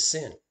pardoned from the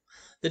sin.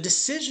 The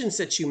decisions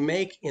that you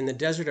make in the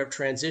desert of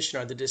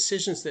transition are the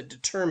decisions that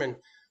determine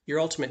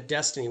your ultimate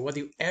destiny, whether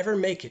you ever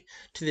make it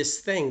to this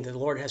thing that the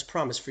Lord has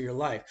promised for your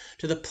life,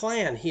 to the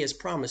plan he has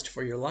promised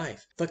for your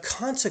life. The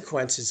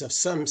consequences of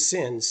some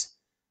sins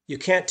you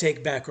can't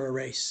take back or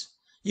erase.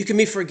 You can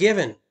be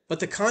forgiven, but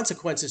the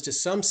consequences to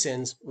some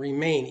sins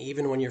remain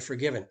even when you're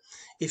forgiven.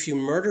 If you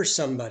murder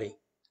somebody,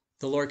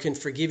 the Lord can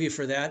forgive you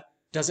for that.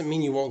 Doesn't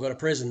mean you won't go to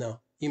prison, though.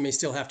 You may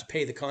still have to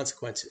pay the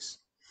consequences.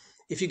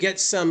 If you get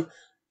some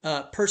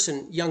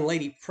young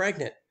lady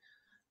pregnant,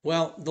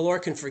 well, the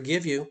Lord can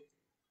forgive you.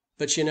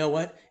 But you know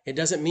what? It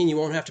doesn't mean you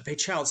won't have to pay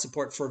child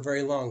support for a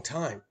very long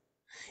time.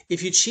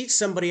 If you cheat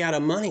somebody out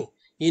of money,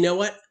 you know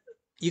what?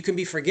 You can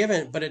be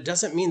forgiven, but it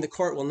doesn't mean the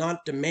court will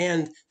not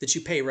demand that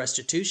you pay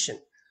restitution.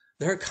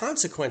 There are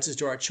consequences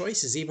to our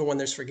choices, even when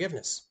there's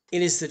forgiveness.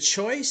 It is the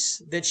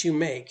choice that you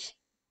make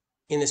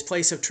in this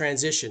place of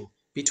transition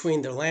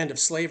between the land of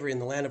slavery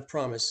and the land of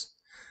promise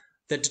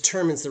that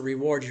determines the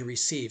reward you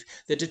receive,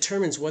 that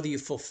determines whether you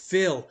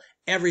fulfill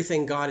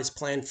everything God has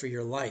planned for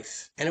your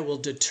life. And it will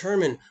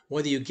determine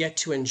whether you get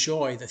to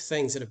enjoy the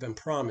things that have been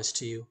promised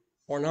to you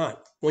or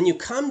not. When you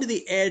come to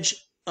the edge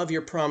of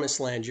your promised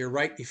land, you're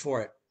right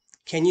before it.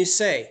 Can you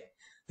say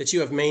that you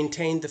have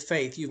maintained the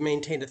faith, you've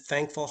maintained a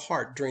thankful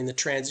heart during the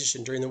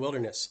transition, during the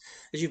wilderness,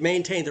 that you've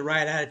maintained the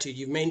right attitude,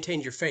 you've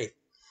maintained your faith?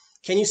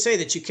 Can you say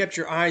that you kept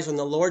your eyes on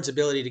the Lord's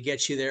ability to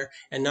get you there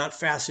and not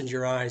fastened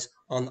your eyes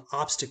on the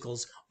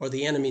obstacles or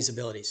the enemy's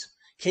abilities?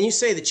 Can you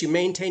say that you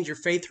maintained your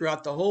faith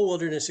throughout the whole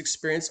wilderness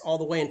experience all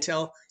the way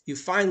until you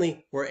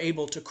finally were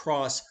able to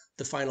cross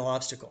the final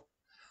obstacle?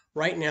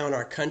 Right now in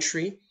our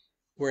country,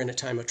 we're in a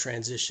time of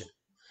transition.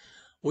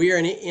 We are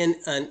in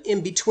an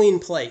in-between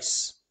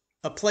place,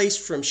 a place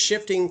from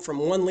shifting from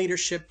one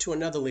leadership to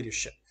another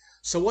leadership.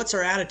 So what's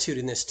our attitude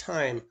in this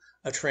time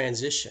of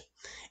transition?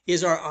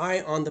 Is our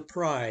eye on the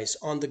prize,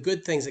 on the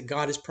good things that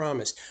God has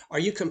promised? Are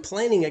you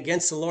complaining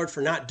against the Lord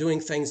for not doing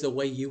things the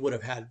way you would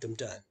have had them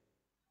done?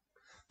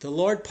 The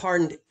Lord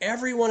pardoned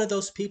every one of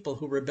those people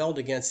who rebelled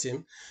against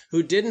him,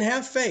 who didn't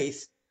have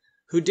faith,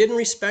 who didn't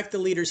respect the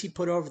leaders he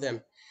put over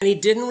them. And he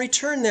didn't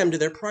return them to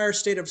their prior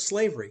state of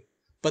slavery,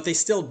 but they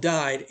still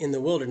died in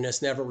the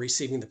wilderness, never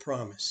receiving the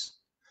promise.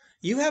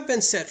 You have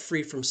been set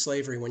free from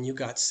slavery when you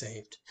got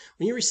saved.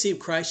 When you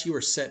received Christ, you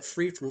were set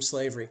free from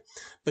slavery.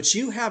 But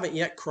you haven't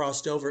yet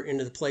crossed over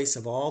into the place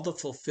of all the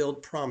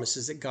fulfilled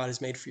promises that God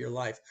has made for your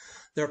life.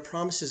 There are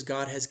promises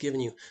God has given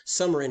you.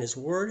 Some are in His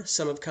Word,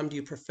 some have come to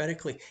you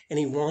prophetically, and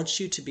He wants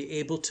you to be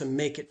able to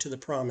make it to the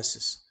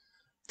promises,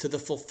 to the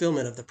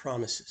fulfillment of the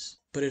promises.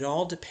 But it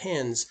all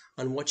depends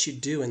on what you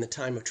do in the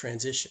time of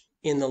transition,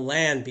 in the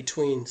land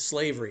between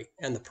slavery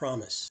and the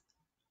promise.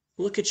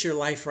 Look at your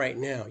life right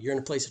now. You're in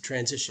a place of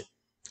transition.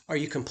 Are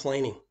you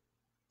complaining?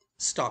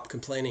 Stop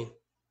complaining.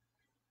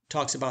 It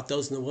talks about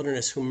those in the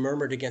wilderness who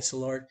murmured against the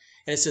Lord,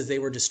 and it says they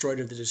were destroyed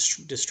of the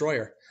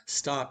destroyer.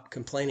 Stop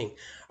complaining.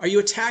 Are you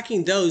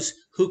attacking those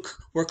who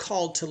were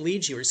called to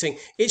lead you, or saying,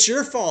 it's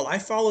your fault, I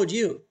followed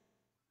you?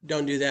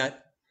 Don't do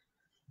that.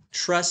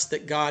 Trust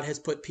that God has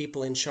put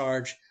people in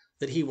charge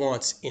that He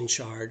wants in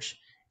charge,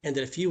 and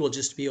that if you will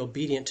just be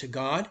obedient to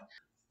God,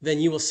 then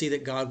you will see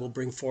that God will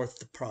bring forth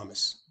the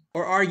promise.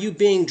 Or are you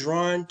being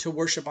drawn to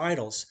worship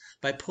idols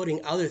by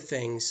putting other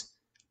things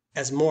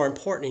as more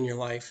important in your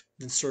life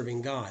than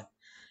serving God?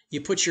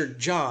 You put your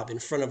job in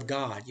front of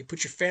God. You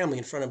put your family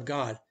in front of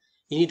God.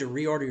 You need to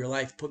reorder your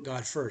life, put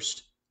God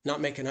first,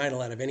 not make an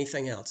idol out of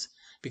anything else,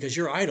 because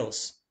your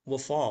idols will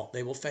fall.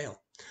 They will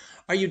fail.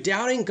 Are you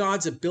doubting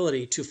God's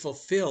ability to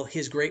fulfill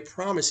His great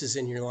promises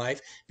in your life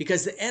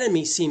because the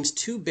enemy seems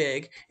too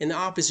big and the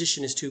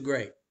opposition is too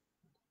great?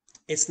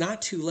 It's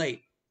not too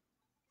late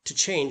to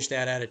change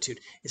that attitude.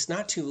 It's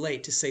not too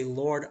late to say,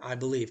 Lord, I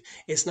believe.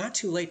 It's not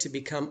too late to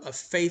become a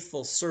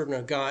faithful servant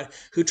of God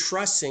who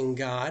trusts in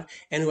God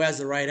and who has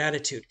the right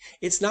attitude.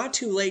 It's not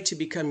too late to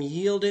become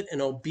yielded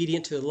and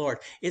obedient to the Lord.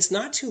 It's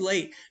not too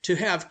late to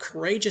have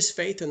courageous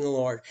faith in the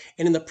Lord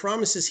and in the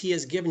promises He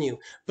has given you.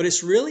 But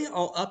it's really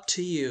all up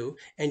to you,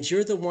 and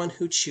you're the one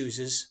who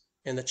chooses,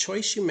 and the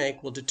choice you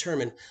make will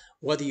determine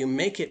whether you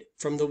make it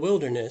from the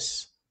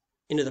wilderness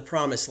into the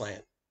promised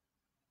land.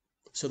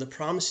 So the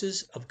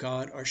promises of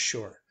God are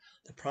sure.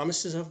 The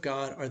promises of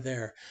God are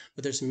there.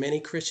 But there's many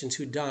Christians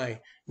who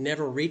die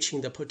never reaching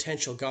the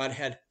potential God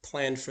had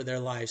planned for their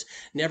lives,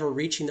 never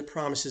reaching the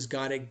promises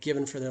God had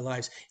given for their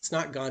lives. It's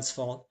not God's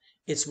fault.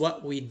 It's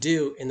what we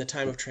do in the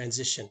time of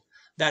transition.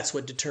 That's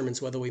what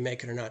determines whether we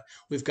make it or not.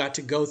 We've got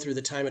to go through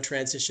the time of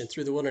transition,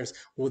 through the wilderness,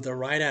 with the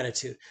right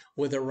attitude,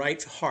 with the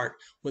right heart,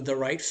 with the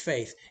right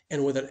faith,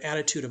 and with an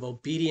attitude of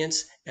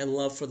obedience and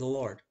love for the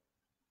Lord.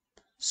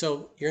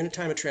 So you're in a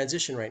time of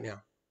transition right now.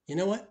 You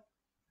know what?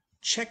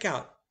 Check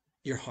out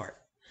your heart.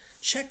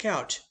 Check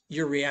out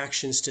your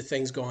reactions to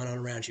things going on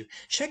around you.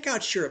 Check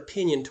out your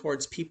opinion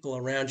towards people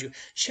around you.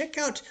 Check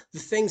out the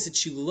things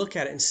that you look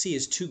at and see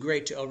as too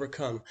great to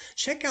overcome.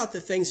 Check out the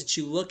things that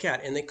you look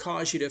at and they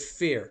cause you to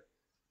fear.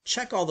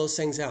 Check all those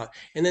things out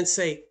and then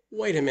say,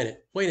 wait a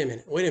minute, wait a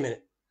minute, wait a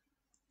minute.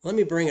 Let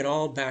me bring it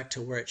all back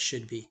to where it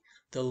should be.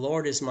 The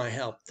Lord is my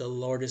help. The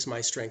Lord is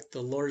my strength.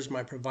 The Lord is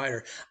my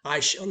provider.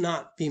 I shall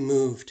not be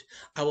moved.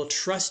 I will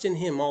trust in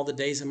Him all the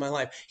days of my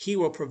life. He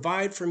will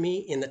provide for me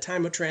in the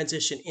time of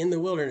transition in the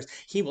wilderness.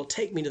 He will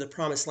take me to the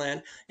promised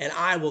land and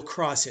I will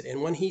cross it.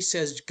 And when He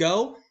says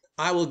go,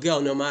 I will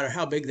go no matter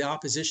how big the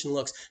opposition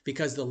looks,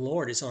 because the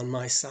Lord is on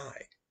my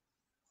side.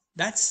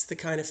 That's the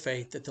kind of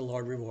faith that the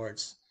Lord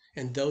rewards.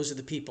 And those are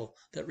the people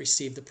that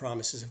receive the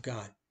promises of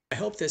God. I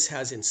hope this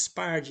has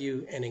inspired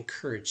you and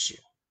encouraged you.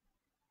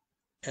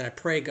 And I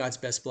pray God's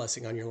best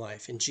blessing on your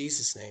life. In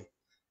Jesus' name,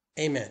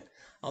 amen.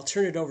 I'll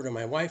turn it over to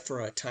my wife for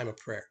a time of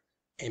prayer.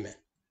 Amen.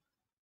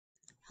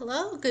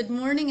 Hello, good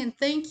morning, and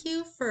thank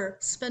you for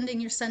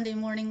spending your Sunday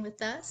morning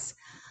with us.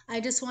 I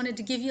just wanted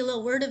to give you a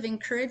little word of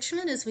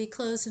encouragement as we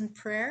close in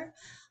prayer.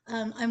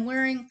 I'm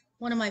wearing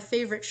one of my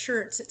favorite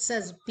shirts. It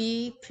says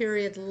be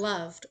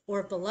loved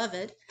or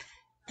beloved.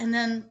 And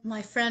then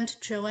my friend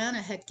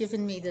Joanna had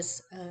given me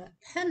this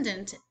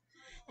pendant,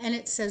 and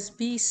it says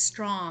be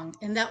strong.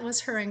 And that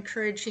was her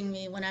encouraging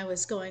me when I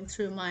was going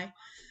through my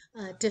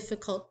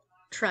difficult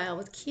trial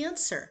with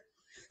cancer.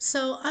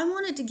 So I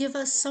wanted to give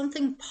us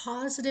something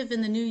positive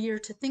in the new year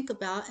to think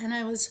about. And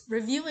I was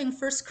reviewing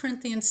 1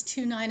 Corinthians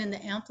 2:9 in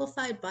the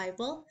Amplified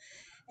Bible.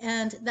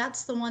 And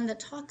that's the one that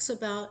talks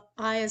about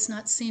eye has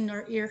not seen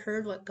nor ear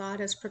heard what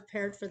God has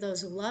prepared for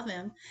those who love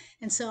Him.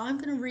 And so I'm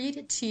going to read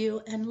it to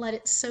you and let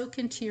it soak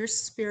into your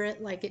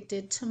spirit like it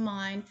did to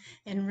mine,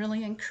 and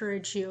really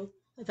encourage you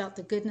about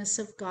the goodness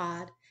of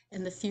God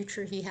and the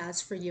future He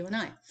has for you and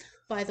I.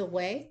 By the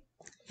way,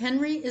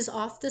 Henry is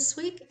off this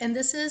week, and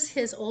this is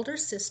his older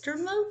sister,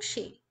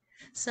 Mochi.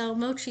 So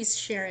Mochi's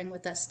sharing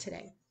with us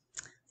today.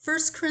 1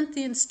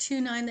 Corinthians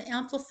 2:9, the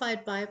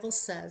Amplified Bible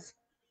says,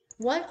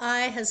 what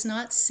eye has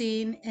not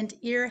seen and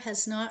ear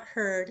has not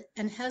heard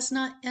and has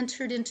not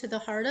entered into the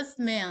heart of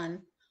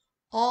man,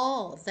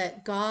 all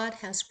that God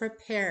has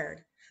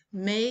prepared,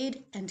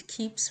 made, and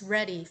keeps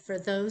ready for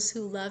those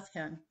who love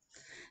Him.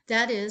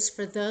 That is,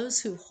 for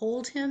those who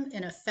hold him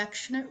in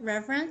affectionate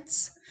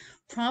reverence,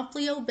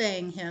 promptly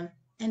obeying him,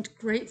 and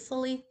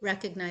gratefully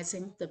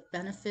recognizing the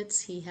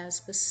benefits he has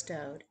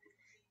bestowed.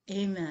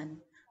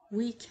 Amen.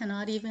 We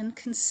cannot even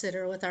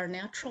consider with our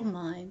natural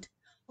mind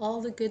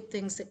all the good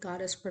things that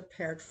God has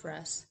prepared for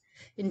us.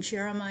 In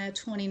Jeremiah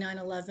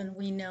 29:11,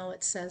 we know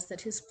it says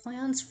that his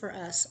plans for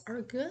us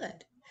are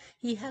good.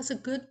 He has a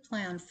good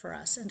plan for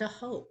us and a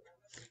hope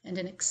and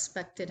an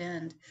expected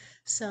end.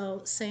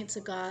 So, saints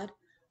of God,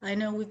 I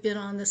know we've been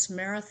on this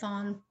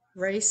marathon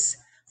race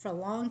for a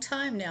long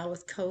time now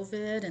with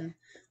COVID and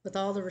with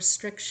all the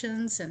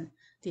restrictions and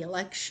the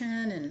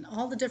election and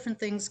all the different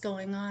things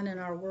going on in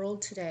our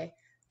world today.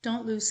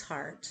 Don't lose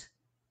heart.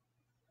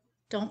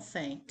 Don't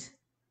faint.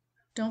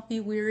 Don't be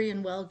weary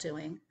in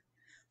well-doing,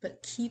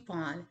 but keep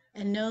on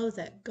and know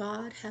that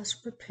God has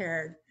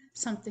prepared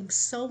something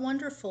so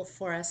wonderful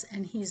for us,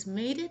 and he's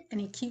made it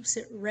and he keeps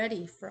it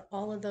ready for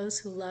all of those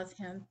who love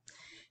him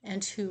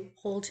and who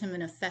hold him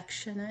in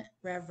affectionate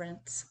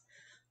reverence.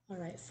 All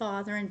right,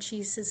 Father, in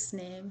Jesus'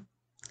 name,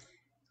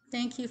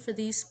 thank you for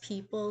these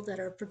people that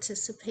are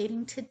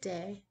participating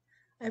today.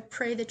 I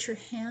pray that your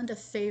hand of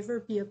favor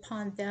be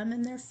upon them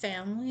and their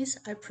families.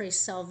 I pray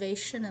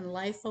salvation and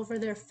life over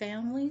their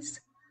families.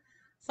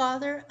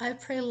 Father, I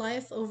pray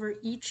life over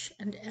each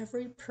and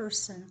every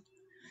person,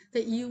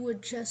 that you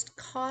would just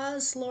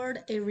cause,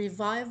 Lord, a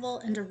revival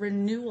and a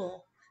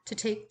renewal to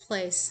take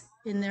place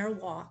in their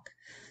walk,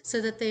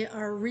 so that they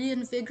are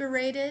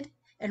reinvigorated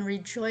and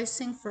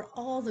rejoicing for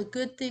all the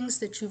good things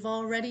that you've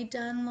already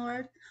done,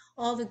 Lord,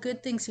 all the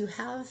good things you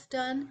have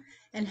done,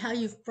 and how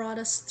you've brought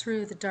us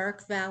through the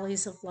dark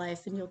valleys of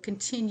life, and you'll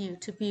continue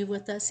to be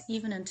with us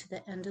even unto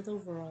the end of the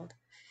world.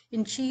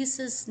 In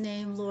Jesus'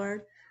 name,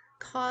 Lord,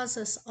 cause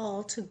us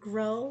all to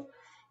grow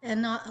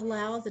and not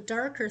allow the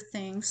darker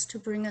things to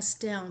bring us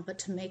down, but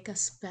to make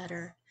us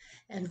better.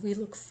 And we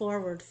look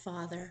forward,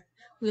 Father,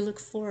 we look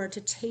forward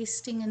to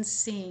tasting and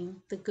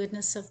seeing the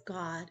goodness of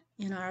God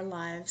in our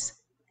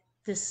lives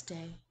this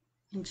day.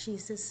 In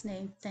Jesus'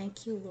 name,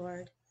 thank you,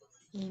 Lord.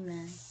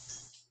 Amen.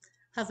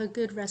 Have a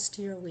good rest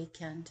of your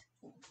weekend.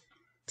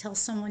 Tell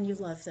someone you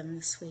love them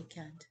this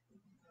weekend.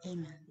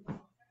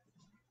 Amen.